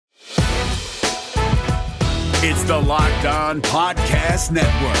It's the Locked On Podcast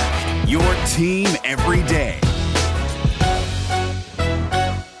Network, your team every day.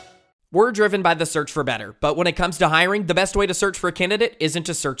 We're driven by the search for better, but when it comes to hiring, the best way to search for a candidate isn't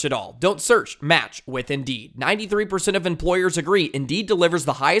to search at all. Don't search, match with Indeed. 93% of employers agree Indeed delivers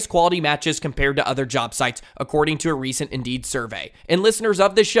the highest quality matches compared to other job sites, according to a recent Indeed survey. And listeners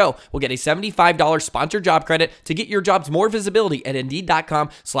of this show will get a $75 sponsored job credit to get your jobs more visibility at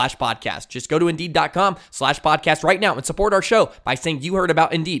Indeed.com/podcast. Just go to Indeed.com/podcast right now and support our show by saying you heard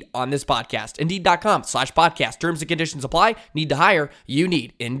about Indeed on this podcast. Indeed.com/podcast. Terms and conditions apply. Need to hire? You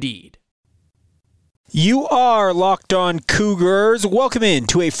need Indeed. You are Locked On Cougars. Welcome in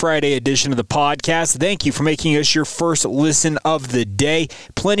to a Friday edition of the podcast. Thank you for making us your first listen of the day.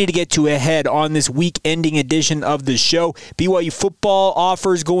 Plenty to get to ahead on this week-ending edition of the show. BYU football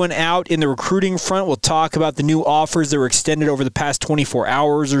offers going out in the recruiting front. We'll talk about the new offers that were extended over the past 24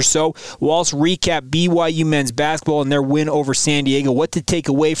 hours or so. We'll also recap BYU men's basketball and their win over San Diego. What to take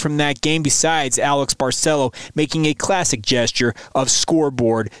away from that game besides Alex Barcelo making a classic gesture of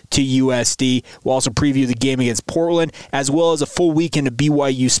scoreboard to USD. We'll also preview the game against Portland, as well as a full weekend of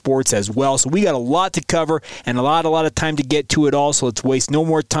BYU sports as well. So we got a lot to cover and a lot of time to get to it all. So let's waste no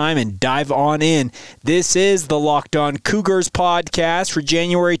more time and dive on in. This is the Locked On Cougars podcast for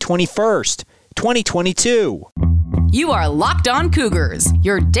January 21st, 2022. You are Locked On Cougars,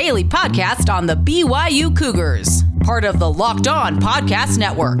 your daily podcast on the BYU Cougars, part of the Locked On Podcast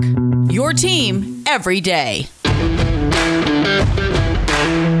Network. Your team every day.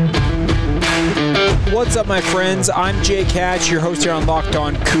 What's up, my friends? I'm Jake Hatch, your host here on Locked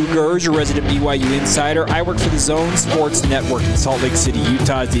On Cougars, your resident BYU insider. I work for the Zone Sports Network in Salt Lake City,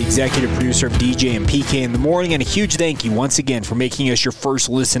 Utah, as the executive producer of DJ and PK in the Morning, and a huge thank you once again for making us your first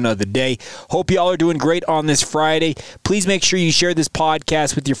listen of the day. Hope you all are doing great on this Friday. Please make sure you share this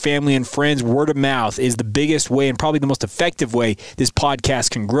podcast with your family and friends. Word of mouth is the biggest way and probably the most effective way this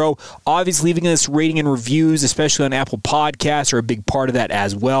podcast can grow. Obviously, leaving us rating and reviews, especially on Apple Podcasts, are a big part of that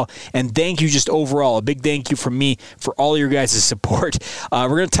as well. And thank you just overall. A big thank you from me for all your guys' support. We're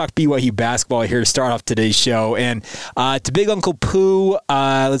going to talk BYU basketball here to start off today's show. And to Big Uncle Pooh,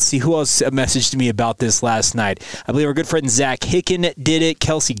 let's see who else messaged me about this last night. I believe our good friend Zach Hicken did it,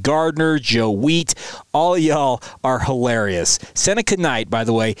 Kelsey Gardner, Joe Wheat. All of y'all are hilarious. Seneca Knight, by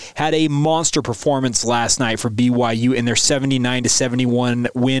the way, had a monster performance last night for BYU in their 79-71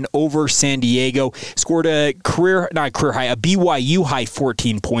 win over San Diego. Scored a BYU high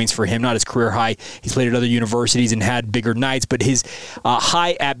 14 points for him, not his career high. He's played at other universities and had bigger nights, but his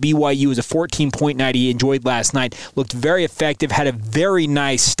high at BYU was a 14-point night he enjoyed last night. Looked very effective, had a very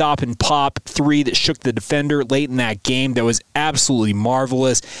nice stop and pop three that shook the defender late in that game that was absolutely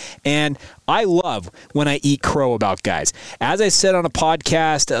marvelous. And I love when I eat crow about guys. As I said on a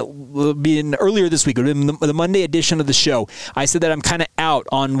podcast earlier this week, the Monday edition of the show, I said that I'm kind of out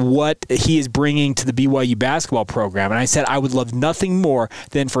on what he is bringing to the BYU basketball program. And I said I would love nothing more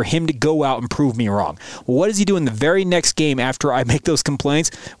than for him to go out and prove me wrong. Well, what does he do in the very next game after I make those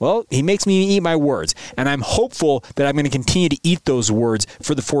complaints? Well, he makes me eat my words. And I'm hopeful that I'm going to continue to eat those words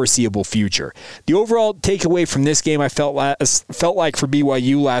for the foreseeable future. The overall takeaway from this game I felt like for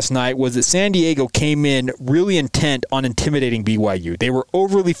BYU last night was that San Diego came in really intent on intimidating BYU. They were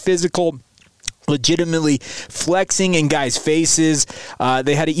overly physical, legitimately flexing in guys' faces.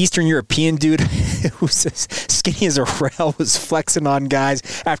 They had an Eastern European dude who was as skinny as a rail was flexing on guys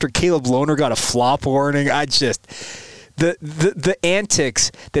after Caleb Lohner got a flop warning. The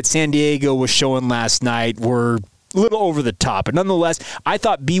antics that San Diego was showing last night were a little over the top. But nonetheless, I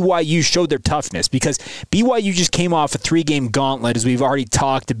thought BYU showed their toughness because BYU just came off a 3-game gauntlet, as we've already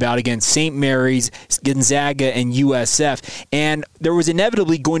talked about, against St. Mary's, Gonzaga, and USF. And there was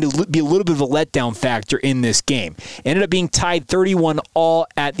inevitably going to be a little bit of a letdown factor in this game. Ended up being tied 31-all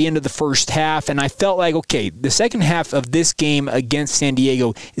at the end of the first half. And I felt like, okay, the second half of this game against San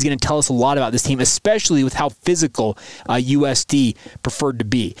Diego is going to tell us a lot about this team, especially with how physical USD preferred to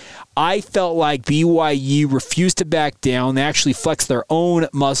be. I felt like BYU refused to back down. They actually flexed their own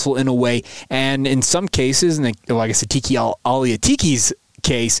muscle in a way. And in some cases, and like I said, Tiki Aliatiki's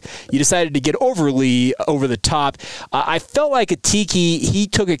case, you decided to get overly over the top. I felt like Atiki, he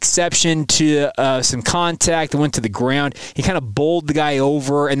took exception to some contact and went to the ground. He kind of bowled the guy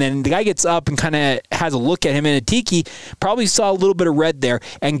over, and then the guy gets up and kind of has a look at him, and Atiki probably saw a little bit of red there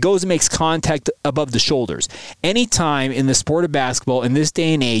and goes and makes contact above the shoulders. Anytime in the sport of basketball in this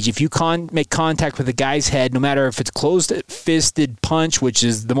day and age, if you make contact with a guy's head, no matter if it's closed-fisted punch, which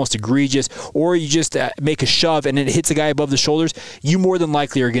is the most egregious, or you just make a shove and it hits a guy above the shoulders, you more than than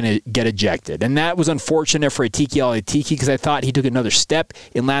likely are going to get ejected. And that was unfortunate for Atiki Alitiki because I thought he took another step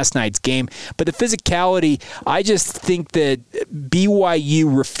in last night's game. But the physicality, I just think that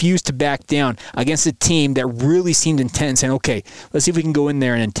BYU refused to back down against a team that really seemed intense and, okay, let's see if we can go in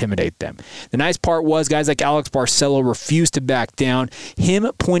there and intimidate them. The nice part was guys like Alex Barcelo refused to back down. Him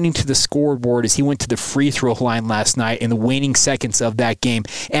pointing to the scoreboard as he went to the free throw line last night in the waning seconds of that game.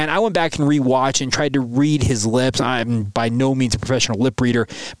 And I went back and rewatched and tried to read his lips. I'm by no means a professional lip reader,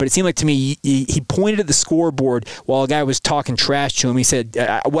 but it seemed like to me he pointed at the scoreboard while a guy was talking trash to him. He said,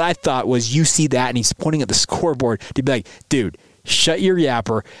 what I thought was, you see that, and he's pointing at the scoreboard to be like, dude, shut your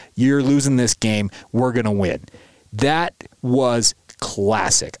yapper. You're losing this game. We're going to win. That was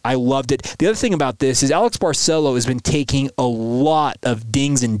classic. I loved it. The other thing about this is Alex Barcelo has been taking a lot of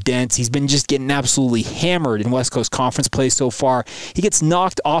dings and dents. He's been just getting absolutely hammered in West Coast Conference play so far. He gets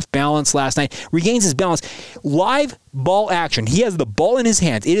knocked off balance last night, regains his balance. Live ball action. He has the ball in his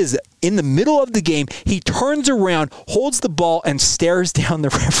hands. It is in the middle of the game. He turns around, holds the ball, and stares down the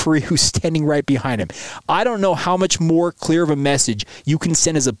referee who's standing right behind him. I don't know how much more clear of a message you can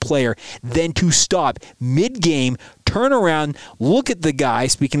send as a player than to stop mid-game, turn around, look at the guy,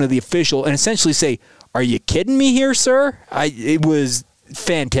 speaking of the official, and essentially say, are you kidding me here, sir? It was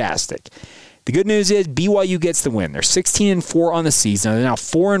fantastic. The good news is BYU gets the win. They're 16-4 on the season. They're now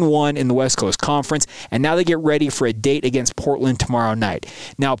 4-1 in the West Coast Conference, and now they get ready for a date against Portland tomorrow night.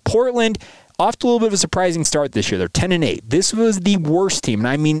 Now, Portland, off to a little bit of a surprising start this year. They're 10-8. This was the worst team, and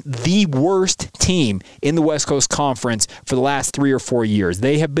I mean the worst team in the West Coast Conference for the last 3 or 4 years.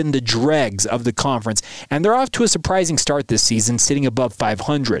 They have been the dregs of the conference, and they're off to a surprising start this season, sitting above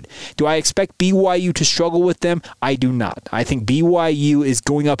 500. Do I expect BYU to struggle with them? I do not. I think BYU is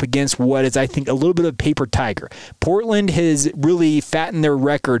going up against what is, I think, a little bit of a paper tiger. Portland has really fattened their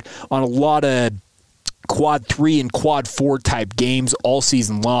record on a lot of quad 3 and quad 4 type games all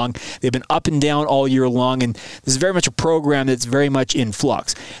season long. They've been up and down all year long, and this is very much a program that's very much in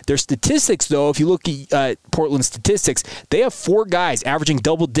flux. Their statistics, though, if you look at Portland's statistics, they have 4 guys averaging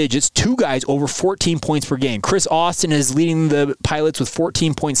double digits, 2 guys over 14 points per game. Chris Austin is leading the Pilots with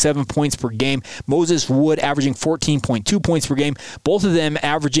 14.7 points per game. Moses Wood averaging 14.2 points per game. Both of them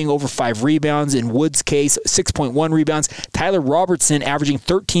averaging over 5 rebounds. In Wood's case, 6.1 rebounds. Tyler Robertson averaging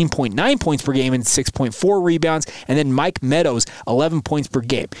 13.9 points per game and 6.4 rebounds, and then Mike Meadows, 11 points per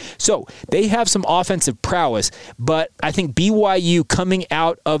game. So they have some offensive prowess, but I think BYU coming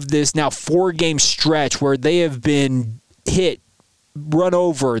out of this now 4-game stretch where they have been hit, run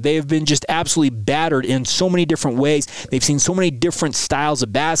over, they have been just absolutely battered in so many different ways. They've seen so many different styles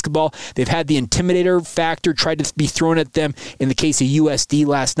of basketball. They've had the intimidator factor tried to be thrown at them in the case of USD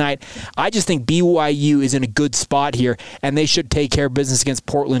last night. I just think BYU is in a good spot here, and they should take care of business against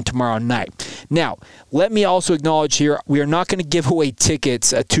Portland tomorrow night. Now, let me also acknowledge here, we are not going to give away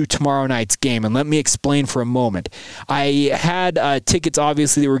tickets to tomorrow night's game, and let me explain for a moment. I had tickets,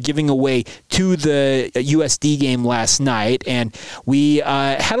 obviously, that were giving away to the USD game last night, and we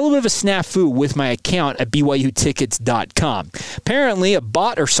had a little bit of a snafu with my account at BYUtickets.com. Apparently, a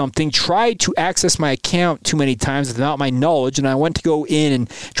bot or something tried to access my account too many times without my knowledge, and I went to go in and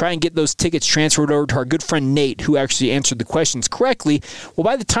try and get those tickets transferred over to our good friend Nate, who actually answered the questions correctly. Well,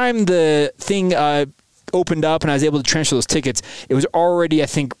 by the time the thing opened up and I was able to transfer those tickets, it was already, I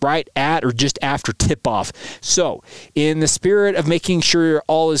think, right at or just after tip-off. So, in the spirit of making sure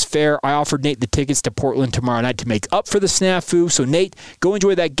all is fair, I offered Nate the tickets to Portland tomorrow night to make up for the snafu. So, Nate, go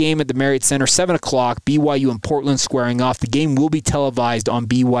enjoy that game at the Marriott Center, 7 o'clock, BYU and Portland squaring off. The game will be televised on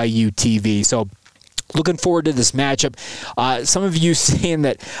BYU TV. So, looking forward to this matchup. Some of you saying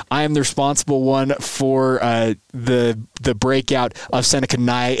that I am the responsible one for the breakout of Seneca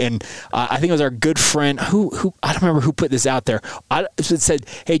Knight, and I think it was our good friend who I don't remember who put this out there. It said,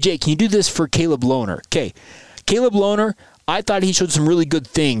 "Hey Jay, can you do this for Caleb Lohner?" Okay, Caleb Lohner, I thought he showed some really good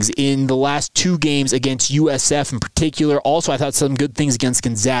things in the last 2 games against USF in particular. Also, I thought some good things against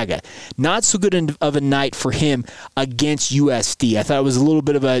Gonzaga. Not so good of a night for him against USD. I thought it was a little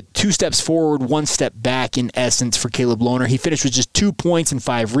bit of a 2 steps forward, 1 step back in essence for Caleb Lohner. He finished with just 2 points and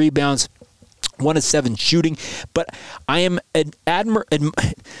 5 rebounds. 1 of 7 shooting, but I am I'm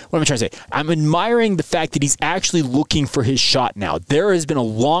admiring the fact that he's actually looking for his shot now. There has been a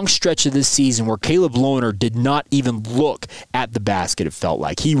long stretch of this season where Caleb Lohner did not even look at the basket, it felt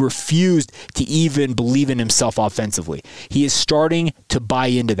like. He refused to even believe in himself offensively. He is starting to buy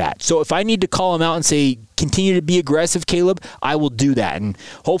into that. So if I need to call him out and say, continue to be aggressive, Caleb, I will do that. And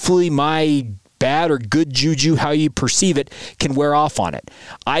hopefully my bad or good juju, how you perceive it, can wear off on it.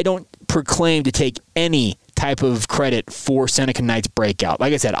 I don't proclaim to take any type of credit for Seneca Knight's breakout.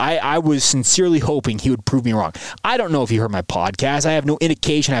 Like I said, I was sincerely hoping he would prove me wrong. I don't know if he heard my podcast. I have no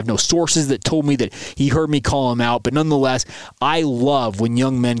indication. I have no sources that told me that he heard me call him out. But nonetheless, I love when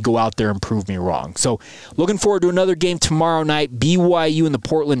young men go out there and prove me wrong. So looking forward to another game tomorrow night. BYU and the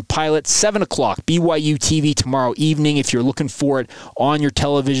Portland Pilots, 7 o'clock. BYU TV tomorrow evening if you're looking for it on your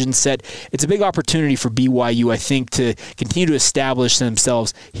television set. It's a big opportunity for BYU, I think, to continue to establish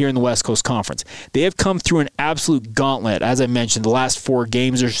themselves here in the West Coast Conference. They have come through an absolute gauntlet, as I mentioned, the last 4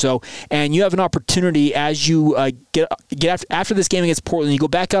 games or so, and you have an opportunity as you get after this game against Portland. You go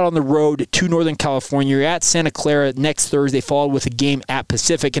back out on the road to Northern California. You're at Santa Clara next Thursday, followed with a game at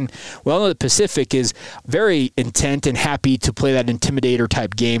Pacific, and we all know that Pacific is very intent and happy to play that intimidator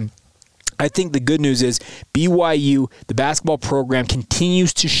type game. I think the good news is BYU, the basketball program,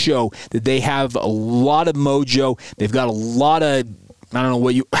 continues to show that they have a lot of mojo. They've got a lot of, I don't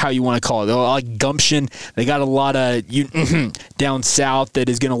know how you want to call it, a lot of gumption. They got a lot of down south that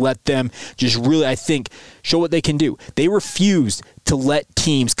is going to let them just really, I think, show what they can do. They refused to let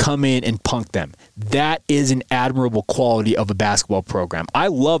teams come in and punk them. That is an admirable quality of a basketball program. I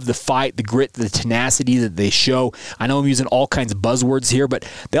love the fight, the grit, the tenacity that they show. I know I'm using all kinds of buzzwords here, but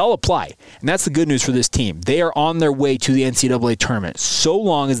they all apply. And that's the good news for this team. They are on their way to the NCAA tournament, so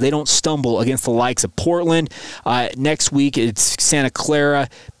long as they don't stumble against the likes of Portland. Next week, it's Santa Clara,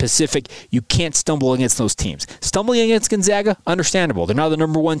 Pacific. You can't stumble against those teams. Stumbling against Gonzaga, understandable. They're not the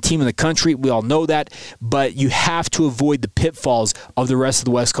number 1 team in the country. We all know that. But you have to avoid the pitfalls of the rest of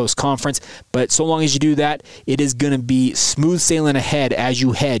the West Coast Conference. But so long as you do that, it is going to be smooth sailing ahead as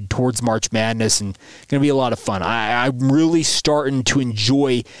you head towards March Madness, and going to be a lot of fun. I'm really starting to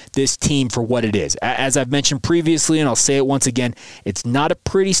enjoy this team for what it is. As I've mentioned previously, and I'll say it once again, it's not a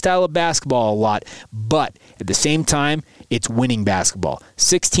pretty style of basketball a lot, but at the same time, it's winning basketball.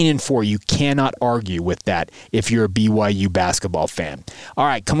 16-4, you cannot argue with that if you're a BYU basketball fan. All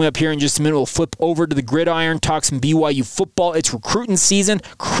right, coming up here in just a minute, we'll flip over to the gridiron, talk some BYU football. It's recruiting season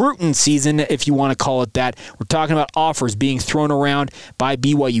if you want to call it that. We're talking about offers being thrown around by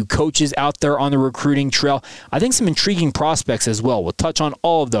BYU coaches out there on the recruiting trail. I think some intriguing prospects as well. We'll touch on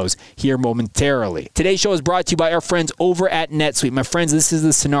all of those here momentarily. Today's show is brought to you by our friends over at NetSuite. My friends, this is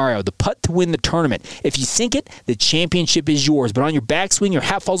the scenario, the putt to win the tournament. If you sink it, the championship is yours, but on your backswing, your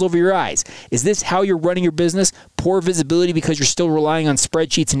hat falls over your eyes. Is this how you're running your business? Poor visibility because you're still relying on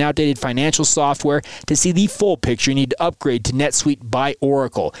spreadsheets and outdated financial software? To see the full picture, you need to upgrade to NetSuite by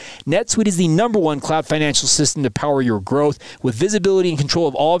Oracle. NetSuite is the #1 cloud financial system to power your growth. With visibility and control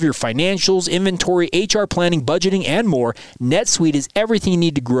of all of your financials, inventory, HR planning, budgeting, and more, NetSuite is everything you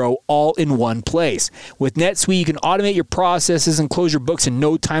need to grow all in one place. With NetSuite, you can automate your processes and close your books in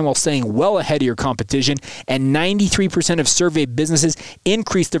no time while staying well ahead of your competition, and 93% of surveyed businesses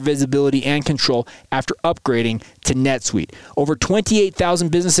increase their visibility and control after upgrading to NetSuite. Over 28,000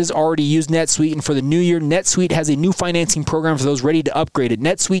 businesses already use NetSuite, and for the new year, NetSuite has a new financing program for those ready to upgrade at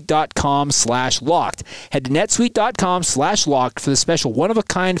netsuite.com/locked. Head to netsuite.com/locked for the special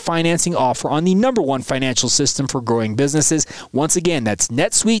one-of-a-kind financing offer on the #1 financial system for growing businesses. Once again, that's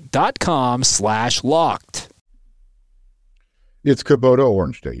netsuite.com/locked. It's Kubota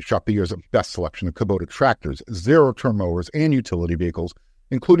Orange Day. Shop the year's best selection of Kubota tractors, zero-turn mowers, and utility vehicles,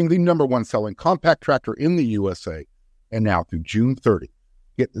 including the #1 selling compact tractor in the USA. And now through June 30,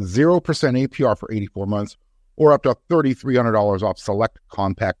 get 0% APR for 84 months or up to $3,300 off select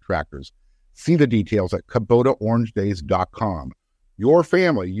compact tractors. See the details at KubotaOrangeDays.com. Your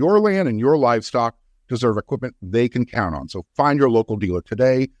family, your land, and your livestock deserve equipment they can count on. So find your local dealer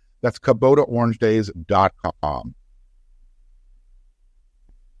today. That's KubotaOrangeDays.com.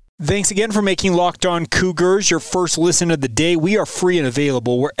 Thanks again for making Locked On Cougars your first listen of the day. We are free and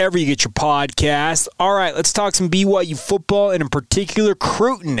available wherever you get your podcasts. All right, let's talk some BYU football, and in particular,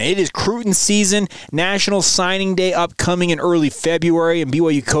 Cruton. It is Cruton season, National Signing Day upcoming in early February, and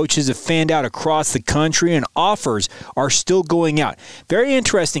BYU coaches have fanned out across the country, and offers are still going out. Very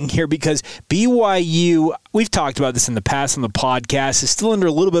interesting here because BYU, we've talked about this in the past on the podcast, is still under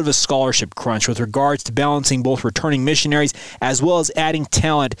a little bit of a scholarship crunch with regards to balancing both returning missionaries as well as adding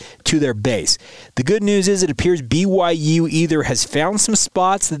talent to their base. The good news is it appears BYU either has found some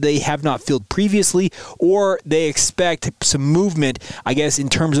spots that they have not filled previously, or they expect some movement, I guess, in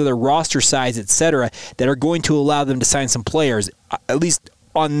terms of their roster size, etc., that are going to allow them to sign some players, at least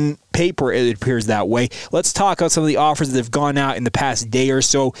on paper, it appears that way. Let's talk about some of the offers that have gone out in the past day or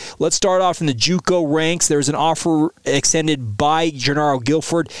so. Let's start off in the JUCO ranks. There's an offer extended by Gennaro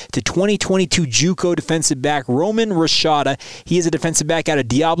Guilford to 2022 JUCO defensive back Roman Rashada. He is a defensive back out of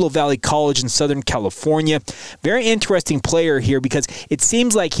Diablo Valley College in Southern California. Very interesting player here because it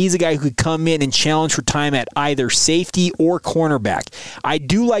seems like he's a guy who could come in and challenge for time at either safety or cornerback. I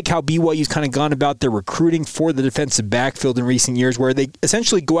do like how BYU's kind of gone about their recruiting for the defensive backfield in recent years, where they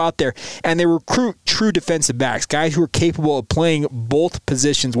essentially go out there and they recruit true defensive backs, guys who are capable of playing both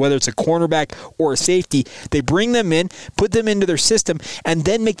positions, whether it's a cornerback or a safety. They bring them in, put them into their system, and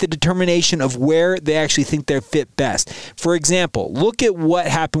then make the determination of where they actually think they fit best. For example, look at what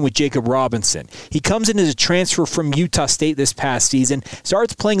happened with Jacob Robinson. He comes in as a transfer from Utah State this past season,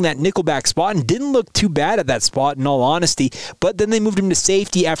 starts playing that nickelback spot, and didn't look too bad at that spot in all honesty, but then they moved him to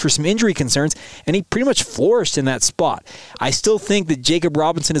safety after some injury concerns, and he pretty much flourished in that spot. I still think that Jacob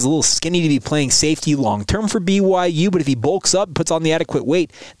Robinson is a little skinny to be playing safety long-term for BYU, but if he bulks up and puts on the adequate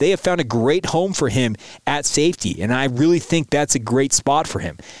weight, they have found a great home for him at safety, and I really think that's a great spot for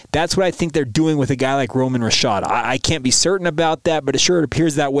him. That's what I think they're doing with a guy like Roman Rashada. I can't be certain about that, but it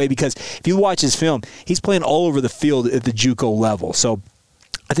appears that way because if you watch his film, he's playing all over the field at the JUCO level. So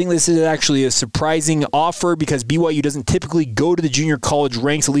I think this is actually a surprising offer because BYU doesn't typically go to the junior college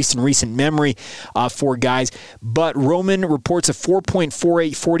ranks, at least in recent memory, for guys. But Roman reports a 4.48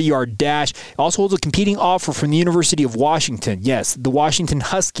 40-yard dash. Also holds a competing offer from the University of Washington. Yes, the Washington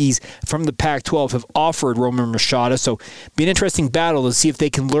Huskies from the Pac-12 have offered Roman Rashada, so be an interesting battle to see if they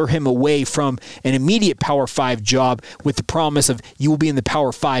can lure him away from an immediate Power 5 job with the promise of you will be in the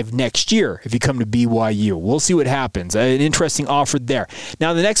Power 5 next year if you come to BYU. We'll see what happens. An interesting offer there.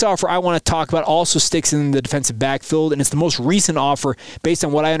 Now, the next offer I want to talk about also sticks in the defensive backfield, and it's the most recent offer based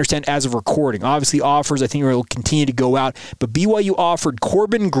on what I understand as of recording. Obviously, offers I think will continue to go out, but BYU offered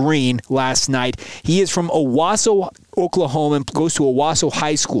Corbin Green last night. He is from Owasso, Oklahoma, and goes to Owasso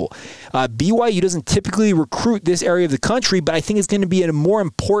High School. BYU doesn't typically recruit this area of the country, but I think it's going to be a more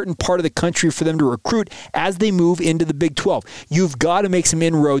important part of the country for them to recruit as they move into the Big 12. You've got to make some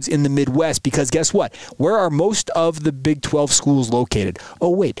inroads in the Midwest because guess what? Where are most of the Big 12 schools located?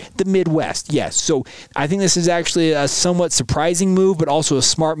 Oh, wait, the Midwest. Yes. So I think this is actually a somewhat surprising move, but also a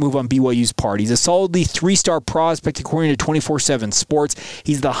smart move on BYU's part. He's a solidly 3-star prospect according to 24/7 Sports.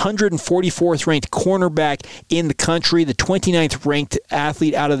 He's the 144th ranked cornerback in the country, the 29th ranked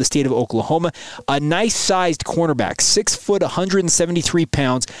athlete out of the state of Oklahoma. A nice-sized cornerback, 6 foot, 173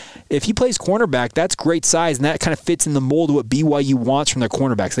 pounds. If he plays cornerback, that's great size, and that kind of fits in the mold of what BYU wants from their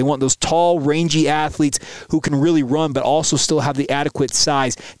cornerbacks. They want those tall, rangy athletes who can really run, but also still have the adequate size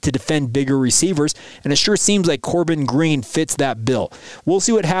to defend bigger receivers, and it sure seems like Corbin Green fits that bill. We'll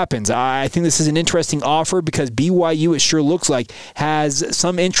see what happens. I think this is an interesting offer because BYU, it sure looks like, has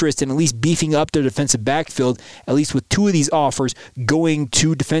some interest in at least beefing up their defensive backfield, at least with 2 of these offers going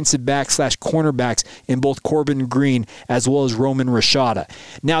to defensive back/cornerbacks in both Corbin Green as well as Roman Rashada.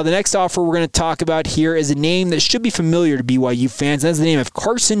 Now, the next offer we're going to talk about here is a name that should be familiar to BYU fans. That's the name of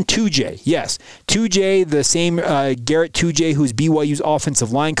Carson Tujay. Yes, Tujay, the same Garrett Tujay, who's BYU's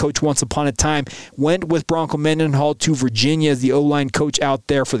offensive line coach once upon a time, went with Bronco Mendenhall to Virginia as the O-line coach out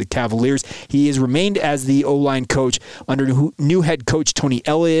there for the Cavaliers. He has remained as the O-line coach under new head coach Tony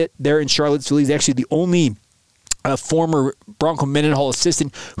Elliott there in Charlottesville. He's actually the only former Bronco Mendenhall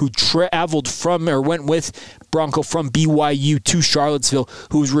assistant who traveled from or went with Bronco from BYU to Charlottesville,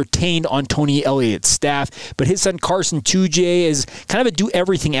 who was retained on Tony Elliott's staff. But his son Carson Tujay is kind of a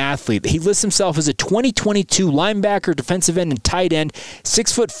do-everything athlete. He lists himself as a 2022 linebacker, defensive end, and tight end,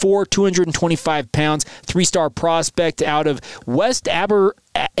 6'4", 225 pounds, 3-star prospect out of West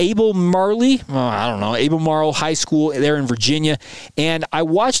Abel Marley High School there in Virginia. And I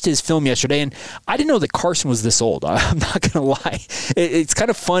watched his film yesterday, and I didn't know that Carson was this old. I'm not going to lie. It's kind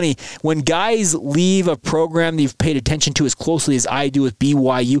of funny when guys leave a program that you've paid attention to as closely as I do with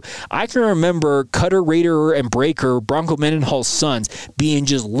BYU. I can remember Cutter, Raider, and Breaker, Bronco Mendenhall's sons, being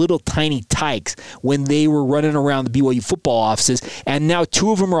just little tiny tykes when they were running around the BYU football offices, and now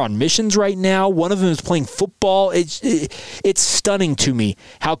 2 of them are on missions right now. One of them is playing football. It's stunning to me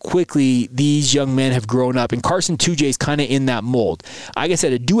how quickly these young men have grown up, and Carson Tujay is kind of in that mold. Like I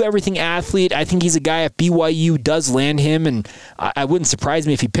said, a do-everything athlete. I think he's a guy, if BYU does land him, and I wouldn't surprise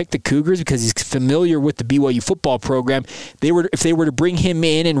me if he picked the Cougars because he's familiar with the BYU BYU football program. If they were to bring him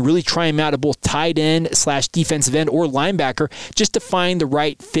in and really try him out at both tight end / defensive end or linebacker, just to find the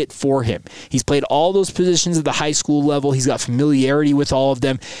right fit for him. He's played all those positions at the high school level. He's got familiarity with all of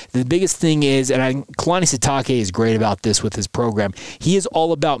them. The biggest thing is, and Kalani Sitake is great about this with his program, he is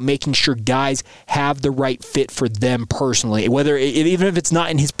all about making sure guys have the right fit for them personally, even if it's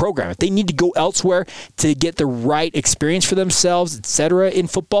not in his program. If they need to go elsewhere to get the right experience for themselves, etc. in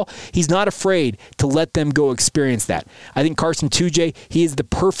football, he's not afraid to let them go experience that. I think Carson Tujay, he is the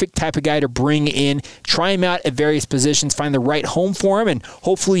perfect type of guy to bring in, try him out at various positions, find the right home for him, and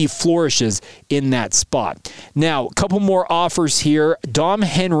hopefully he flourishes in that spot. Now, a couple more offers here. Dom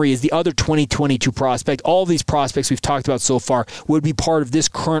Henry is the other 2022 prospect. All of these prospects we've talked about so far would be part of this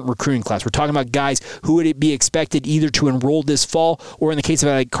current recruiting class. We're talking about guys who would be expected either to enroll this fall, or in the case of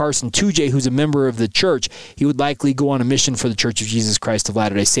like Carson Tujay, who's a member of the church, he would likely go on a mission for the Church of Jesus Christ of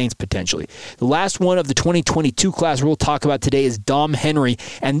Latter-day Saints potentially. The last one of the 2022 class we'll talk about today is Dom Henry,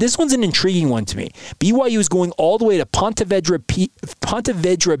 and this one's an intriguing one to me. BYU is going all the way to Ponte Vedra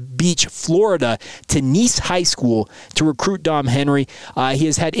Beach, Florida, to Nice High School to recruit Dom Henry. He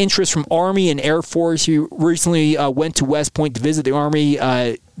has had interest from Army and Air Force. He recently went to West Point to visit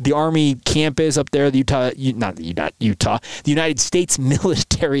the Army campus up there, the United States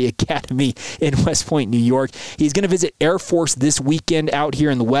Military Academy in West Point, New York. He's going to visit Air Force this weekend out here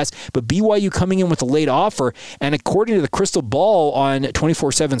in the West, but BYU coming in with a late offer, and according to the Crystal Ball on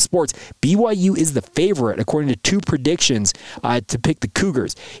 24/7 Sports, BYU is the favorite, according to two predictions, to pick the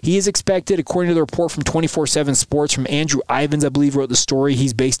Cougars. He is expected, according to the report from 24/7 Sports, from Andrew Ivins, I believe, wrote the story.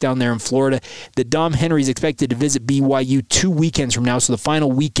 He's based down there in Florida, that Dom Henry is expected to visit BYU 2 weekends from now, so the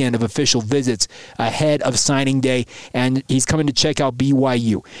final weekend of official visits ahead of signing day, and he's coming to check out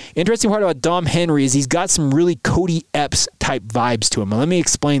BYU. Interesting part about Dom Henry is he's got some really Cody Epps type vibes to him. And let me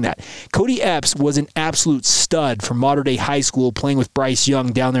explain that. Cody Epps was an absolute stud from Mater Dei High School, playing with Bryce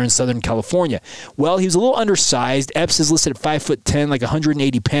Young down there in Southern California. Well, he was a little undersized. Epps is listed at 5'10", like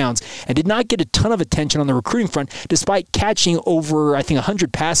 180 pounds, and did not get a ton of attention on the recruiting front, despite catching over, I think,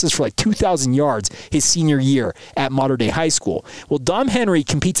 100 passes for like 2,000 yards his senior year at Mater Dei High School. Well, Dom Henry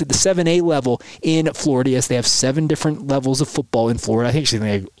competes at the 7A level in Florida. Yes, they have 7 different levels of football in Florida. I think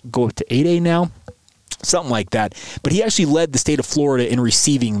they go up to 8A now. Something like that. But he actually led the state of Florida in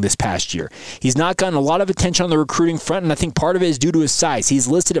receiving this past year. He's not gotten a lot of attention on the recruiting front, and I think part of it is due to his size. He's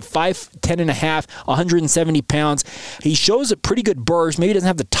listed at 5'10.5", 170 pounds. He shows a pretty good burst. Maybe he doesn't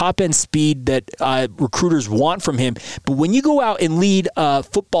have the top-end speed that recruiters want from him. But when you go out and lead a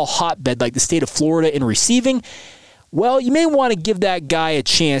football hotbed like the state of Florida in receiving, well, you may want to give that guy a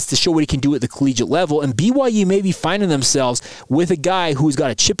chance to show what he can do at the collegiate level, and BYU may be finding themselves with a guy who's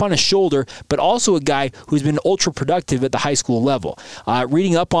got a chip on his shoulder, but also a guy who's been ultra productive at the high school level.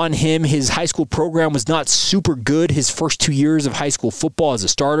 Reading up on him, his high school program was not super good his first 2 years of high school football as a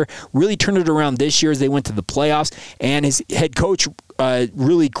starter. Really turned it around this year as they went to the playoffs, and his head coach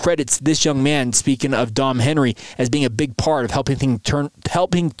really credits this young man, speaking of Dom Henry, as being a big part of helping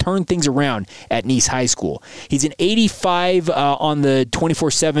turn things around at Nice High School. He's an 85 on the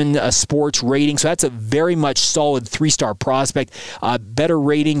 24/7 Sports rating, so that's a very much solid 3-star prospect. Better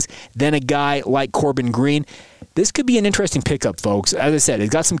ratings than a guy like Corbin Green. This could be an interesting pickup, folks. As I said,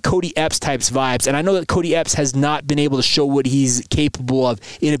 it's got some Cody Epps types vibes, and I know that Cody Epps has not been able to show what he's capable of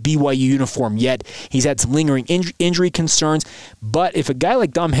in a BYU uniform yet. He's had some lingering injury concerns, but if a guy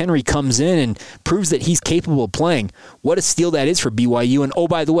like Dom Henry comes in and proves that he's capable of playing, what a steal that is for BYU. And oh,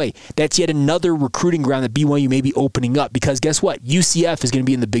 by the way, that's yet another recruiting ground that BYU may be opening up, because guess what? UCF is going to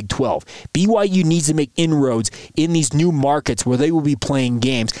be in the Big 12. BYU needs to make inroads in these new markets where they will be playing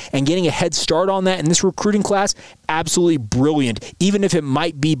games, and getting a head start on that in this recruiting class, absolutely brilliant, even if it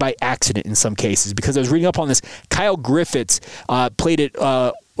might be by accident in some cases, because I was reading up on this. Kyle Griffiths played at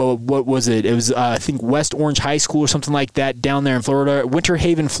what was it? It was, I think, West Orange High School or something like that down there in Florida. Winter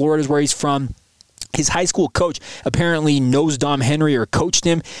Haven, Florida is where he's from. His high school coach apparently knows Dom Henry or coached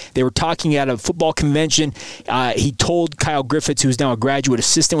him. They were talking at a football convention. He told Kyle Griffiths, who's now a graduate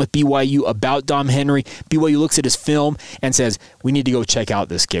assistant with BYU, about Dom Henry. BYU looks at his film and says, "We need to go check out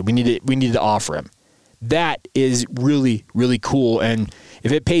this kid. We need to offer him." That is really, really cool. And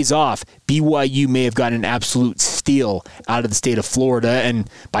if it pays off, BYU may have gotten an absolute steal out of the state of Florida, and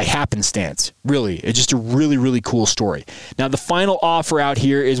by happenstance. Really, it's just a really, really cool story. Now, the final offer out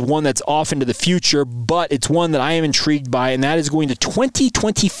here is one that's off into the future, but it's one that I am intrigued by, and that is going to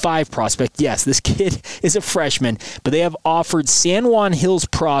 2025 prospect. Yes, this kid is a freshman, but they have offered San Juan Hills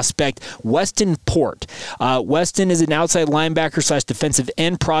prospect Weston Port. Weston is an outside linebacker / defensive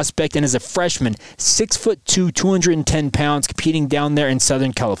end prospect, and is a freshman, 6'2", 210 pounds, competing down there in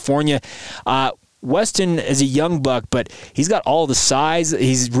Southern California. Weston is a young buck, but he's got all the size.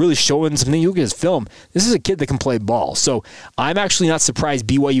 He's really showing something. You look at his film. This is a kid that can play ball. So I'm actually not surprised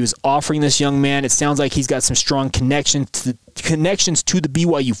BYU is offering this young man. It sounds like he's got some strong connections to the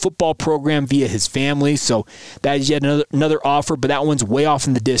BYU football program via his family. So that is yet another offer, but that one's way off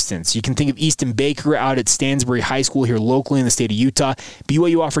in the distance. You can think of Easton Baker out at Stansbury High School here locally in the state of Utah.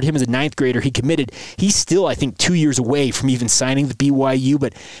 BYU offered him as a 9th grader. He committed. He's still, I think, 2 years away from even signing with BYU.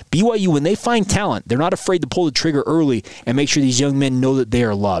 But BYU, when they find talent, they're not afraid to pull the trigger early and make sure these young men know that they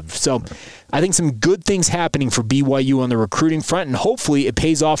are loved. So I think some good things happening for BYU on the recruiting front, and hopefully it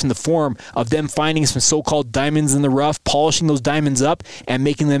pays off in the form of them finding some so-called diamonds in the rough, polishing those diamonds up, and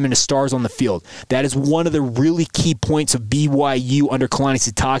making them into stars on the field. That is one of the really key points of BYU under Kalani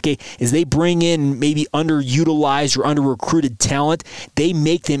Sitake, is they bring in maybe underutilized or under-recruited talent. They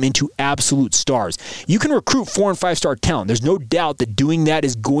make them into absolute stars. You can recruit 4- and 5-star talent. There's no doubt that doing that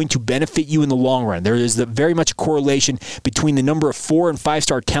is going to benefit you in the long run. There is very much a correlation between the number of 4- and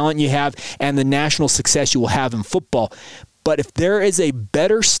 5-star talent you have and the national success you will have in football. But if there is a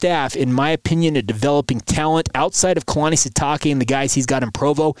better staff, in my opinion, at developing talent outside of Kalani Sitake and the guys he's got in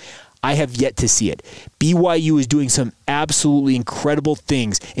Provo, I have yet to see it. BYU is doing some absolutely incredible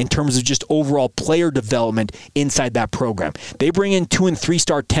things in terms of just overall player development inside that program. They bring in 2- and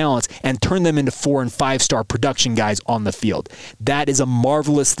 3-star talents and turn them into 4- and 5-star production guys on the field. That is a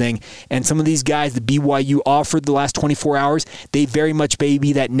marvelous thing. And some of these guys that BYU offered the last 24 hours, they very much may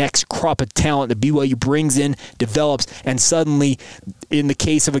be that next crop of talent that BYU brings in, develops, and suddenly, in the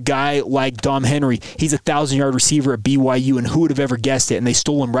case of a guy like Dom Henry, he's a 1,000-yard receiver at BYU, and who would have ever guessed it? And they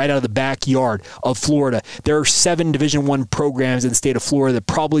stole him right out of the backyard of Florida. There are 7 Division I programs in the state of Florida that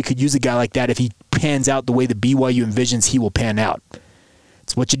probably could use a guy like that if he pans out the way the BYU envisions he will pan out.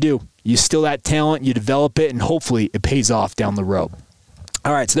 It's what you do. You steal that talent, you develop it, and hopefully it pays off down the road.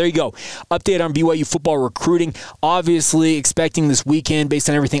 All right, so there you go. Update on BYU football recruiting. Obviously, expecting this weekend, based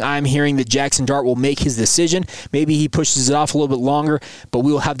on everything I'm hearing, that Jackson Dart will make his decision. Maybe he pushes it off a little bit longer, but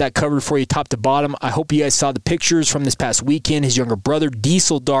we will have that covered for you top to bottom. I hope you guys saw the pictures from this past weekend. His younger brother,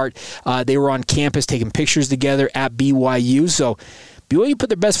 Diesel Dart, they were on campus taking pictures together at BYU. So BYU put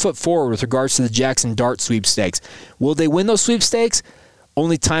their best foot forward with regards to the Jackson Dart sweepstakes. Will they win those sweepstakes?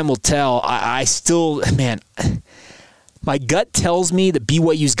 Only time will tell. I still, my gut tells me that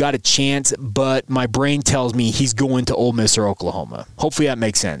BYU's got a chance, but my brain tells me he's going to Ole Miss or Oklahoma. Hopefully that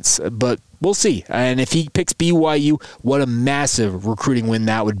makes sense, but we'll see. And if he picks BYU, what a massive recruiting win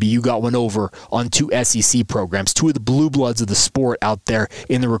that would be. You got one over on 2 SEC programs, 2 of the blue bloods of the sport out there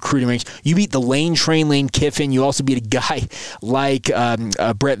in the recruiting range. You beat the Lane Train, Lane Kiffin. You also beat a guy like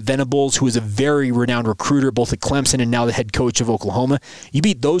Brett Venables, who is a very renowned recruiter, both at Clemson and now the head coach of Oklahoma. You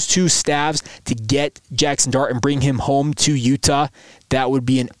beat those 2 staffs to get Jackson Dart and bring him home to Utah. That would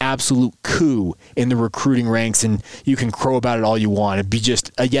be an absolute coup in the recruiting ranks, and you can crow about it all you want. It'd be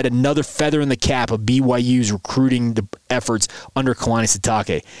just yet another feather in the cap of BYU's recruiting efforts under Kalani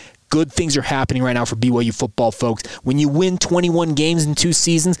Sitake. Good things are happening right now for BYU football, folks. When you win 21 games in 2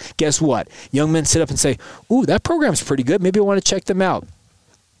 seasons, guess what? Young men sit up and say, ooh, that program's pretty good. Maybe I want to check them out.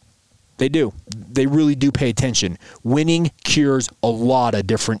 They do. They really do pay attention. Winning cures a lot of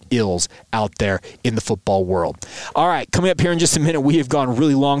different ills out there in the football world. All right, coming up here in just a minute, we have gone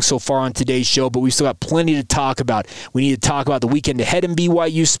really long so far on today's show, but we've still got plenty to talk about. We need to talk about the weekend ahead in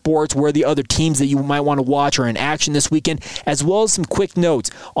BYU sports, where the other teams that you might want to watch are in action this weekend, as well as some quick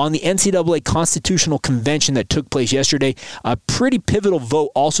notes on the NCAA Constitutional Convention that took place yesterday. A pretty pivotal vote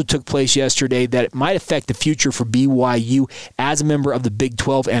also took place yesterday that might affect the future for BYU as a member of the Big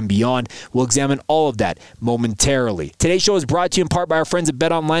 12 and beyond. We'll examine all of that momentarily. Today's show is brought to you in part by our friends at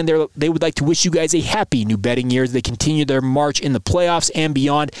BetOnline. They would like to wish you guys a happy new betting year as they continue their march in the playoffs and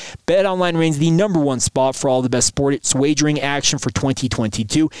beyond. BetOnline remains the #1 spot for all the best sports wagering action for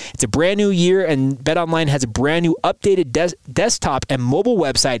 2022. It's a brand new year, and BetOnline has a brand new updated desktop and mobile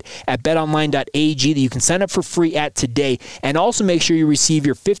website at betonline.ag that you can sign up for free at today. And also make sure you receive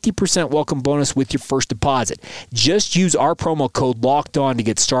your 50% welcome bonus with your first deposit. Just use our promo code LOCKEDON to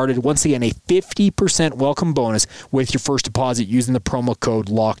get started. Once again, a 50% welcome bonus with your first deposit using the promo code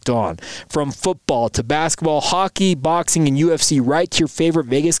LOCKEDON. From football to basketball, hockey, boxing, and UFC, right to your favorite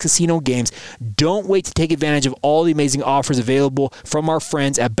Vegas casino games, don't wait to take advantage of all the amazing offers available from our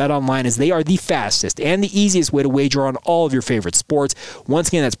friends at BetOnline, as they are the fastest and the easiest way to wager on all of your favorite sports. Once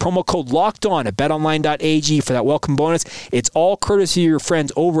again, that's promo code LOCKEDON at betonline.ag for that welcome bonus. It's all courtesy of your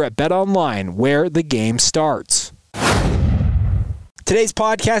friends over at BetOnline, where the game starts. Today's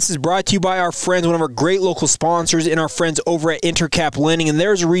podcast is brought to you by our friends, one of our great local sponsors, and our friends over at Intercap Lending. And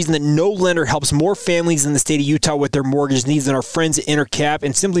there's a reason that no lender helps more families in the state of Utah with their mortgage needs than our friends at Intercap.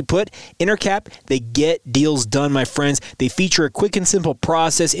 And simply put, Intercap, they get deals done, my friends. They feature a quick and simple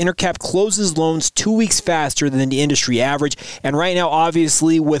process. Intercap closes loans 2 weeks faster than the industry average. And right now,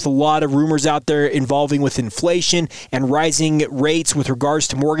 obviously, with a lot of rumors out there involving with inflation and rising rates with regards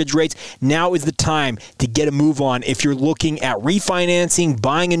to mortgage rates, now is the time to get a move on. If you're looking at refinancing,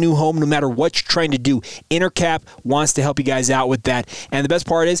 buying a new home, no matter what you're trying to do, Intercap wants to help you guys out with that. And the best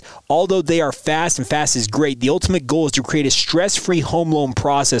part is, although they are fast, and fast is great, the ultimate goal is to create a stress-free home loan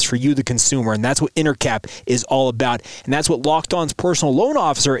process for you, the consumer, and that's what Intercap is all about. And that's what Locked On's personal loan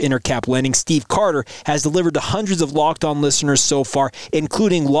officer at Intercap Lending, Steve Carter, has delivered to hundreds of Locked On listeners so far,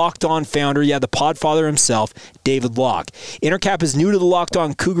 including Locked On founder, the podfather himself, David Locke. Intercap is new to the Locked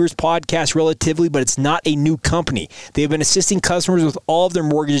On Cougars podcast relatively, but it's not a new company. They've been assisting customers with all of their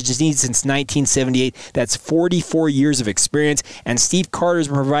mortgage needs since 1978. That's 44 years of experience, and Steve Carter's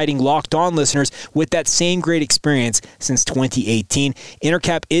been providing Locked On listeners with that same great experience since 2018.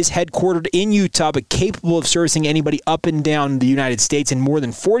 Intercap is headquartered in Utah, but capable of servicing anybody up and down the United States. In more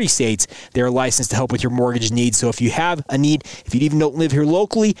than 40 states, they're licensed to help with your mortgage needs. So if you have a need, if you even don't live here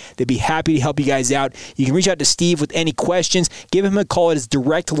locally, they'd be happy to help you guys out. You can reach out to Steve with any questions. Give him a call at his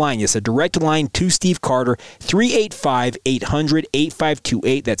direct line. Yes, a direct line to Steve Carter,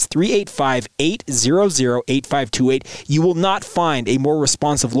 385-800-8528. That's 385-800-8528. You will not find a more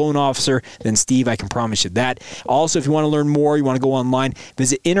responsive loan officer than Steve, I can promise you that. Also, if you want to learn more, you want to go online,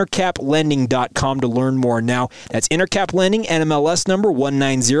 visit intercaplending.com to learn more now. That's Intercap Lending, NMLS number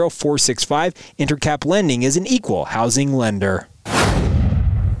 190465. Intercap Lending is an equal housing lender.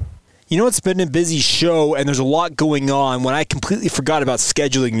 You know, it's been a busy show, and there's a lot going on when I completely forgot about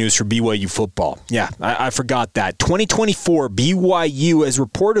scheduling news for BYU football. Yeah, I forgot that. 2024, BYU has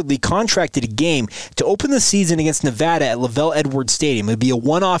reportedly contracted a game to open the season against Nevada at Lavelle Edwards Stadium. It'll be a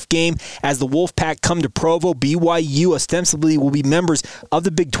one-off game as the Wolfpack come to Provo. BYU ostensibly will be members of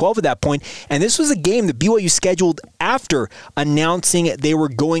the Big 12 at that point, and this was a game that BYU scheduled after announcing they were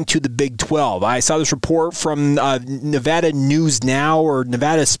going to the Big 12. I saw this report from Nevada News Now or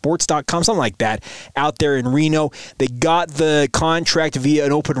NevadaSports.com, something like that, out there in Reno. They got the contract via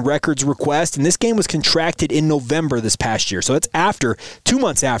an open records request, and this game was contracted in November this past year. So that's 2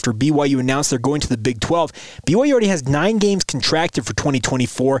 months after BYU announced they're going to the Big 12. BYU already has 9 games contracted for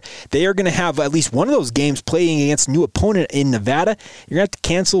 2024. They are going to have at least one of those games playing against a new opponent in Nevada. You're going to have to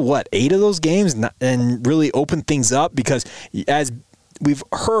cancel, 8 of those games and really open things up, because as we've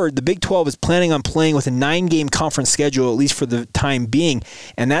heard, the Big 12 is planning on playing with a 9-game conference schedule, at least for the time being,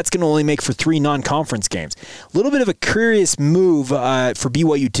 and that's going to only make for 3 non-conference games. A little bit of a curious move for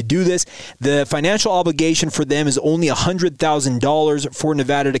BYU to do this. The financial obligation for them is only $100,000 for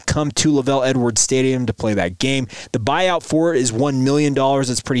Nevada to come to Lavelle Edwards Stadium to play that game. The buyout for it is $1 million.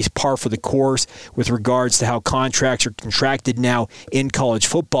 It's pretty par for the course with regards to how contracts are contracted now in college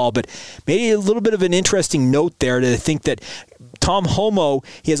football, but maybe a little bit of an interesting note there to think that Tom Homo,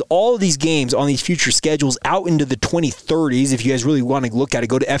 he has all of these games on these future schedules out into the 2030s. If you guys really want to look at it,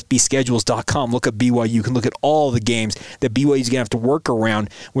 go to fbschedules.com, look up BYU. You can look at all the games that BYU is going to have to work around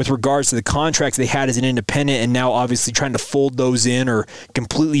with regards to the contracts they had as an independent, and now obviously trying to fold those in or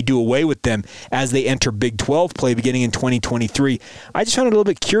completely do away with them as they enter Big 12 play beginning in 2023. I just found it a little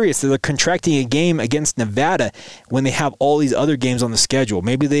bit curious that they're contracting a game against Nevada when they have all these other games on the schedule.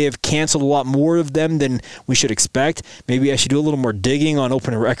 Maybe they have canceled a lot more of them than we should expect. Maybe I should do a little more digging on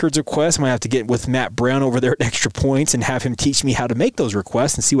open records requests. I might have to get with Matt Brown over there at Extra Points and have him teach me how to make those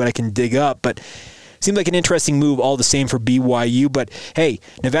requests and see what I can dig up. But seemed like an interesting move all the same for BYU. But hey,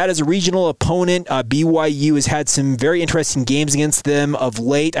 Nevada's a regional opponent. BYU has had some very interesting games against them of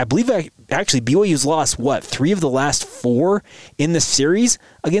late. I believe actually BYU's lost, 3 of the last 4 in the series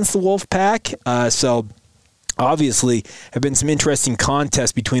against the Wolfpack. So obviously have been some interesting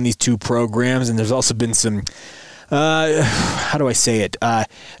contests between these two programs, and there's also been some how do I say it?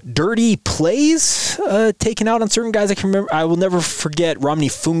 Dirty plays taken out on certain guys. I will never forget Romney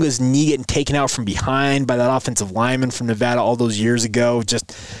Funga's knee getting taken out from behind by that offensive lineman from Nevada all those years ago.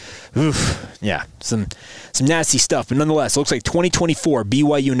 Just, some nasty stuff. But nonetheless, it looks like 2024,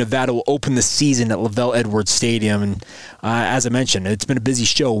 BYU and Nevada will open the season at Lavelle Edwards Stadium. And as I mentioned, it's been a busy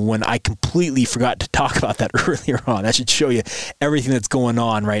show when I completely forgot to talk about that earlier on. That should show you everything that's going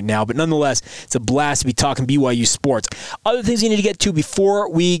on right now. But nonetheless, it's a blast to be talking BYU sports. Other things you need to get to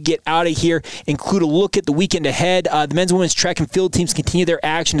before we get out of here include a look at the weekend ahead. The men's and women's track and field teams continue their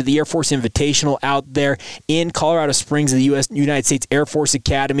action to the Air Force Invitational out there in Colorado Springs, in the United States Air Force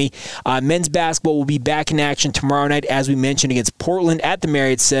Academy. Men's basketball will be back in action tomorrow night, as we mentioned, against Portland at the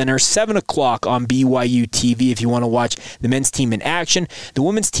Marriott Center, 7 o'clock on BYU TV if you want to watch the men's team in action. The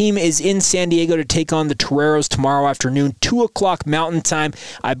women's team is in San Diego to take on the Toreros tomorrow afternoon, 2 o'clock Mountain Time.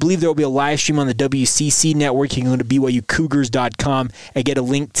 I believe there will be a live stream on the WCC network. You can go to BYUCougars.com and get a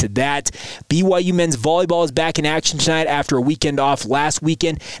link to that. BYU men's volleyball is back in action tonight after a weekend off last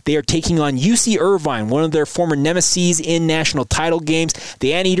weekend. They are taking on UC Irvine, one of their former nemeses in national title games.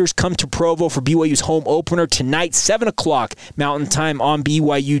 The Anteaters come to Provo for BYU's home opener tonight, 7 o'clock Mountain Time on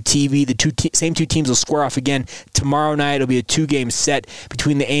BYU TV. The same two teams will square off again tomorrow night. It'll be a 2-game set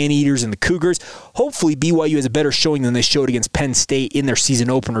between the Anteaters and the Cougars. Hopefully, BYU has a better showing than they showed against Penn State in their season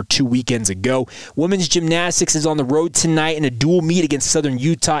opener 2 weekends ago. Women's gymnastics is on the road tonight in a dual meet against Southern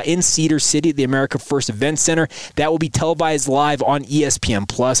Utah in Cedar City at the America First Event Center. That will be televised live on ESPN+.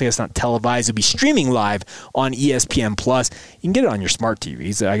 I guess not televised. It'll be streaming live on ESPN+. You can get it on your smart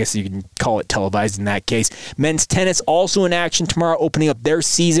TVs. I guess you can call it televised in that case. Men's tennis also in action tomorrow, opening up their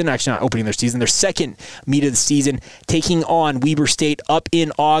season. Actually, not opening their season. Their second meet of the season, taking on Weber State up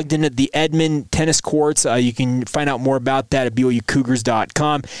in Ogden at the Edmond tennis courts. You can find out more about that at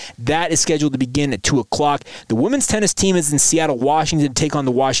BYUCougars.com. That is scheduled to begin at 2 o'clock. The women's tennis team is in Seattle, Washington to take on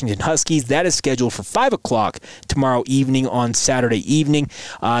the Washington Huskies. That is scheduled for 5 o'clock tomorrow evening on Saturday evening.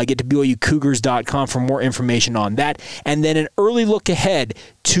 Get to BYUCougars.com for more information on that. And then an early look ahead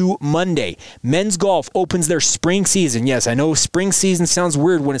to Monday. Men's golf opens their spring season. Yes, I know spring season sounds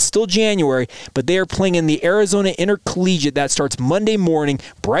weird when it's still January, but they are playing in the Arizona Intercollegiate. That starts Monday morning,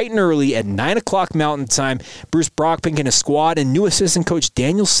 bright and early at 9 o'clock Mountain Time. Bruce Brockpink and his squad and new assistant coach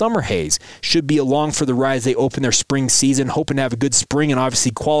Daniel Summerhays should be along for the ride as they open their spring season, hoping to have a good spring and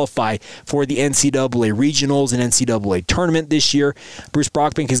obviously qualify for the NCAA regionals and NCAA tournament this year. Bruce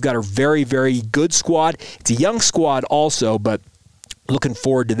Brockpink has got a very, very good squad. It's a young squad also, but looking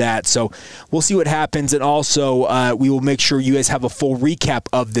forward to that. So we'll see what happens. And also, we will make sure you guys have a full recap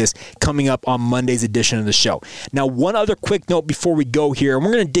of this coming up on Monday's edition of the show. Now, one other quick note before we go here, and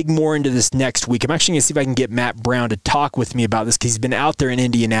we're going to dig more into this next week. I'm actually going to see if I can get Matt Brown to talk with me about this because he's been out there in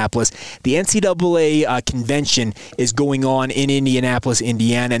Indianapolis. The NCAA convention is going on in Indianapolis,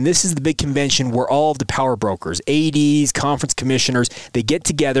 Indiana, and this is the big convention where all of the power brokers, ADs, conference commissioners, they get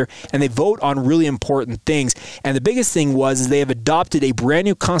together and they vote on really important things. And the biggest thing is they have adopted a brand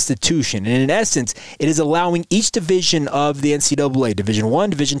new constitution, and in essence, it is allowing each division of the NCAA, Division I,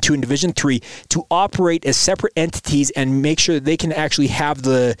 Division II, and Division III, to operate as separate entities and make sure that they can actually have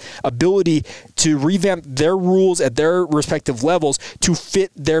the ability to revamp their rules at their respective levels to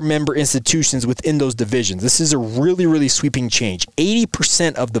fit their member institutions within those divisions. This is a really, really sweeping change.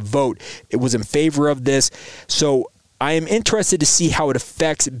 80% of the vote was in favor of this, so I am interested to see how it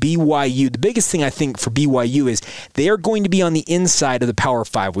affects BYU. The biggest thing I think for BYU is they are going to be on the inside of the Power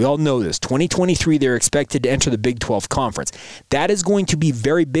 5. We all know this. 2023, they're expected to enter the Big 12 Conference. That is going to be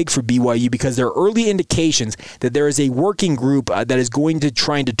very big for BYU because there are early indications that there is a working group that is going to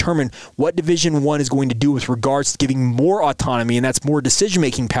try and determine what Division I is going to do with regards to giving more autonomy, and that's more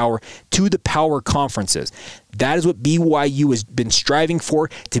decision-making power to the power conferences. That is what BYU has been striving for,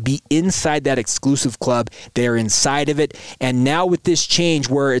 to be inside that exclusive club. They are inside of it. And now with this change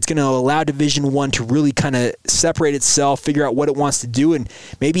where it's going to allow Division I to really kind of separate itself, figure out what it wants to do, and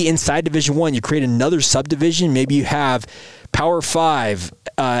maybe inside Division I you create another subdivision. Maybe you have Power 5,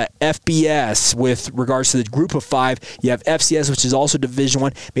 FBS with regards to the group of 5. You have FCS, which is also Division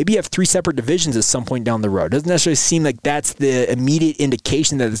I. Maybe you have 3 separate divisions at some point down the road. It doesn't necessarily seem like that's the immediate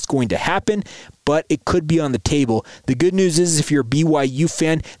indication that it's going to happen, but it could be on the table. The good news is if you're a BYU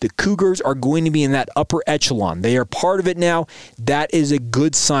fan, the Cougars are going to be in that upper echelon. They are part of it now. That is a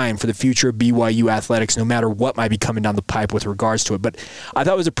good sign for the future of BYU athletics, no matter what might be coming down the pipe with regards to it. But I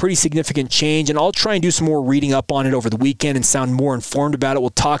thought it was a pretty significant change, and I'll try and do some more reading up on it over the weekend and sound more informed about it. We'll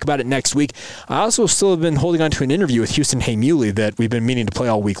talk about it next week. I also still have been holding on to an interview with Houston Haymuli that we've been meaning to play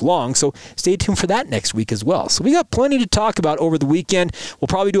all week long, so stay tuned for that next week as well. So we got plenty to talk about over the weekend. We'll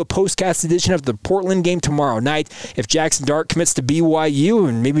probably do a postcast edition of the Portland game tomorrow night. If Jackson Dart commits to BYU,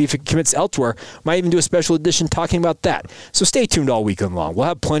 and maybe if it commits elsewhere, might even do a special edition talking about that. So stay tuned all weekend long. We'll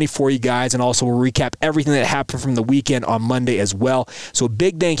have plenty for you guys, and also we'll recap everything that happened from the weekend on Monday as well. So a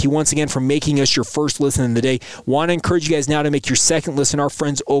big thank you once again for making us your first listen of the day. Want to encourage you guys now to make your second listen, our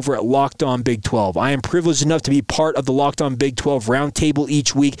friends over at Locked On Big 12. I am privileged enough to be part of the Locked On Big 12 Roundtable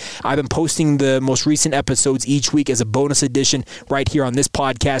each week. I've been posting the most recent episodes each week as a bonus edition right here on this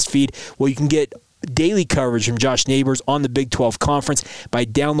podcast feed, where you can get daily coverage from Josh Neighbors on the Big 12 Conference by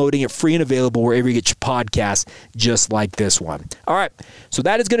downloading it free and available wherever you get your podcasts, just like this one. All right, so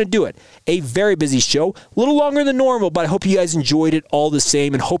that is going to do it. A very busy show, a little longer than normal, but I hope you guys enjoyed it all the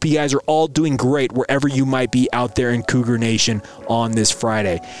same and hope you guys are all doing great wherever you might be out there in Cougar Nation on this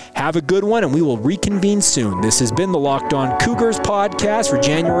Friday. Have a good one, and we will reconvene soon. This has been the Locked On Cougars podcast for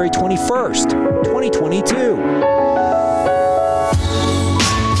January 21st, 2022.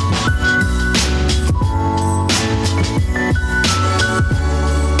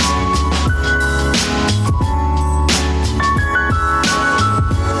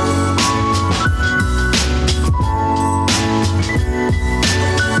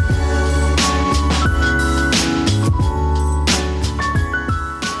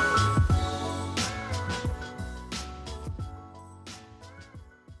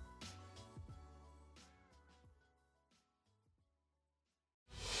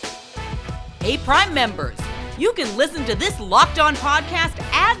 Hey, Prime members, you can listen to this Locked On podcast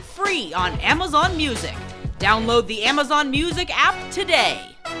ad-free on Amazon Music. Download the Amazon Music app today.